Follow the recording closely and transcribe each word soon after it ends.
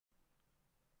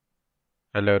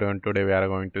Hello everyone, today we are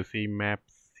going to see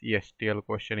Maps-STL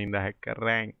question in the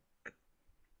Hackerrank.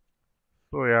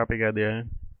 So यहाँ पे क्या दिया है?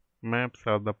 Maps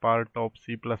are the part of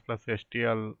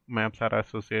C++-STL. Maps are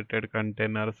associated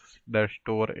containers that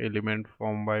store element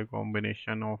formed by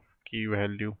combination of key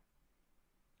value.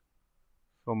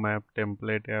 So map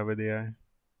template यहाँ पे दिया है.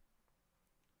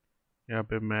 यहाँ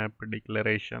पे map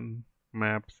declaration,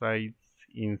 map size,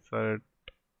 insert,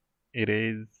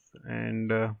 erase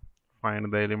and find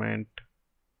the element.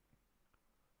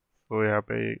 So यहाँ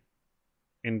पे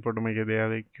input में क्या दिया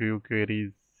है? Q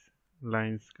queries.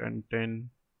 Lines contain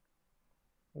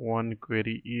one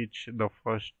query each. The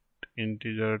first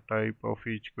integer type of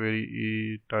each query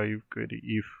is type query.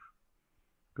 If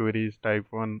queries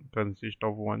type 1 consist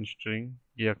of one string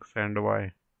x and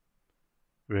y,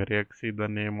 where x is the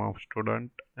name of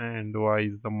student and y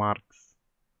is the marks.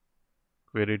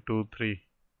 Query 2 3.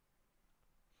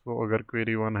 So अगर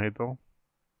query 1 है तो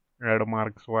add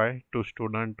marks y to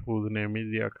student whose name is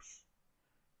x.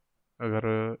 अगर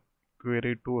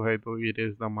query 2 है तो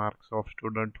erase the marks of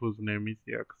student whose name is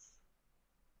x.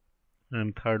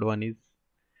 And third one is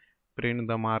print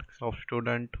the marks of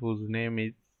student whose name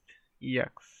is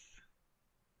x.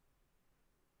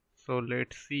 So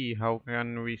let's see how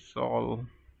can we solve.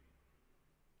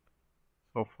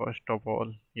 So first of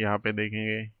all यहाँ पे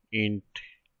देखेंगे int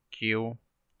q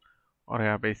और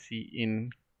यहाँ पे c in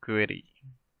query.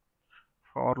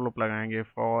 for loop लगाएंगे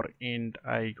for int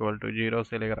I equal to 0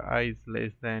 से लेकर I is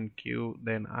less than q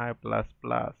then I plus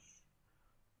plus.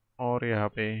 और यहाँ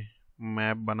पे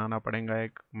मैप बनाना पड़ेगा,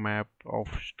 एक map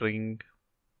of string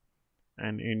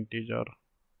and integer.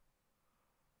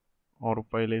 और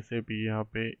पहले से भी यहाँ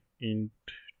पे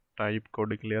इंट टाइप को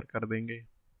डिक्लेयर कर देंगे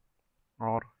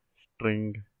और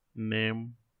स्ट्रिंग नेम.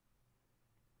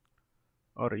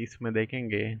 और इसमें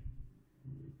देखेंगे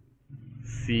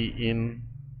सी इन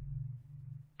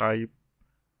टाइप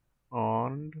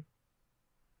और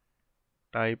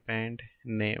type and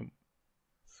name.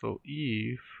 So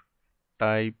if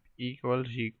type equal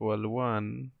 1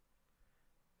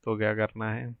 तो क्या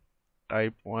करना है?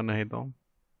 टाइप 1 है तो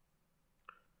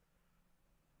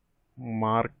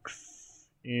मार्क्स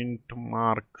इंट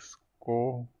मार्क्स को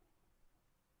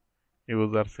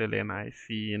यूजर से लेना है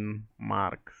सी इन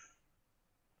मार्क्स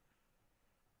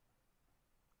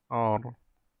और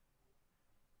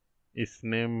इस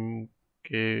नेम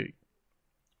के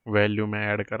वैल्यू में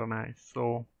ऐड करना है. So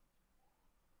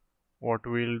what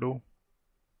will do,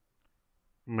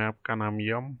 map का नाम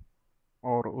यम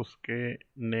और उसके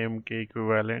नेम के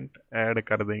इक्विवेलेंट ऐड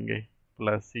कर देंगे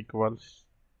plus equals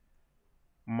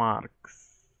marks.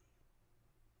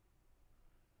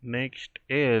 Next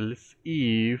else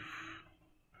if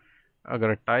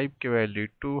अगर टाइप की वैल्यू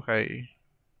 2 है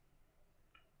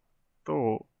तो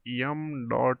यम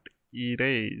डॉट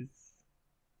इरेज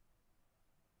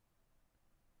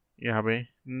यहाँ पे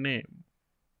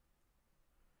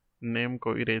नेम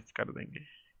को इरेज कर देंगे.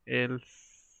 Else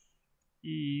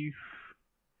if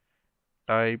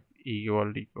type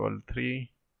equal 3,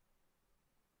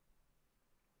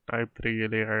 type 3 के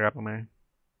लिए क्या करना है?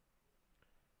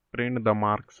 Print the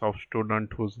marks of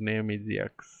student whose name is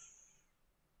x.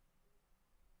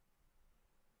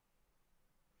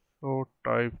 So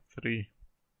type 3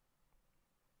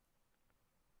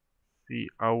 C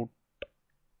out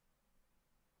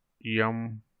Yama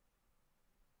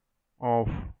of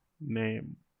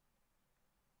name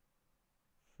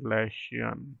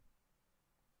 /n.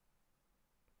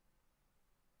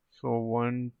 सो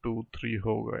 1 2 3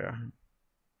 हो गया है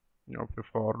यहाँ पे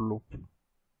फॉर लूप.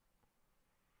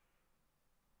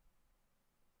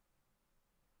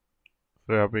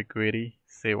 तो यहाँ पे क्वेरी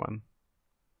 7,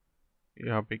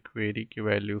 यहाँ पे क्वेरी की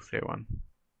वैल्यू 7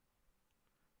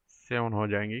 हो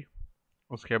जाएंगी.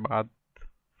 उसके बाद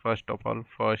फर्स्ट ऑफ ऑल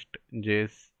फर्स्ट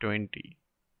जेस 20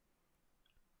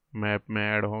 मैप में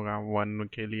ऐड होगा 1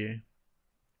 के लिए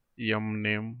yum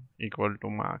name equal to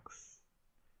marks.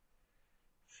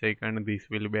 Second this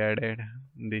will be added,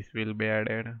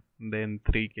 then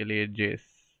 3 के लिए जेस.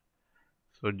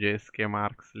 सो जेस के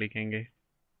मार्क्स लिखेंगे.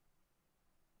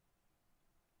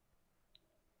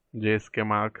 जेस के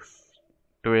मार्क्स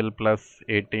 12 प्लस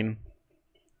 18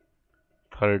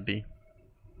 30.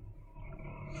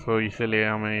 सो इसलिए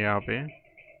हमें यहाँ पे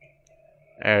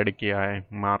ऐड किया है,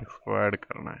 मार्क्स को ऐड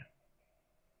करना है.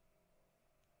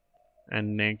 And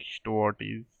next what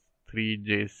is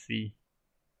 3jc,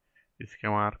 इसके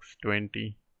marks 20.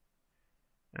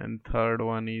 And third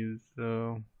one is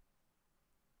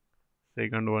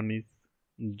second one is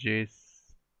जेस.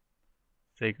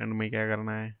 सेकंड में क्या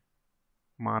करना है?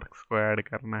 मार्क्स को ऐड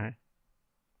करना है.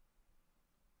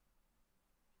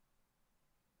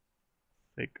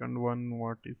 Second one,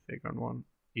 what is second one?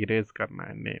 Erase करना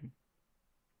है name.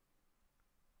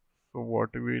 So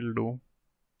what will do,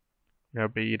 यहाँ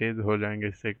पे इरेज हो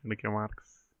जाएंगे सेकंड के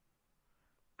मार्क्स।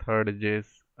 थर्ड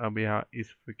जेस, अब यहाँ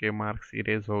इसके मार्क्स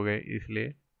इरेज हो गए,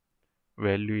 इसलिए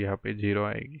वैल्यू यहाँ पे 0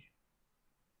 आएगी।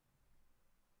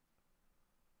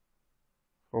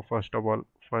 तो first of all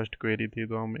first query थी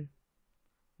तो हमें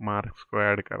मार्क्स को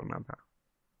ऐड करना था,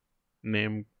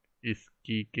 नेम इस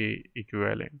की के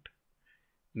इक्विवेलेंट।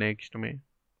 नेक्स्ट में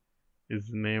इस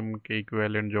नेम के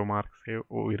इक्विवेलेंट जो मार्क्स है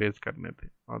वो इरेज करने थे,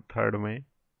 और थर्ड में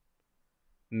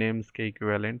नेम्स के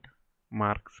इक्विवेलेंट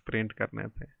मार्क्स प्रिंट करने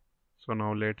थे। So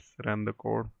now let's run the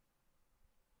code.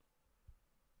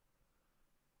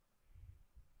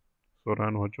 So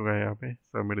run हो चुका है यहाँ पे,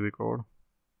 सबमिट द कोड।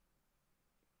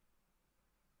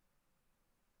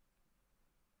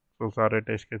 सो सारे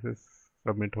टेस्ट केसेस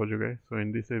सबमिट हो चुके हैं। सो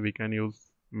in this we can use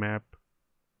map.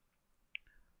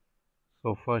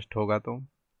 So first होगा तो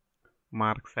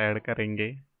मार्क्स ऐड करेंगे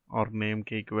और नेम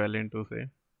के इक्विवेलेंट उसे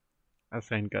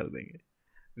असाइन कर देंगे।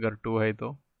 अगर 2 है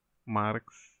तो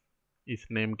मार्क्स इस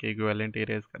नेम के इक्विवेलेंट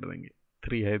इरेज कर देंगे।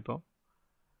 3 है तो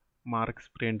मार्क्स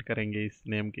प्रिंट करेंगे इस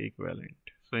नेम के equivalent.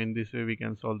 So in this way we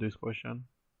can solve this question.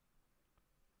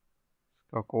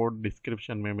 इसका कोड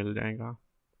डिस्क्रिप्शन में मिल जाएगा।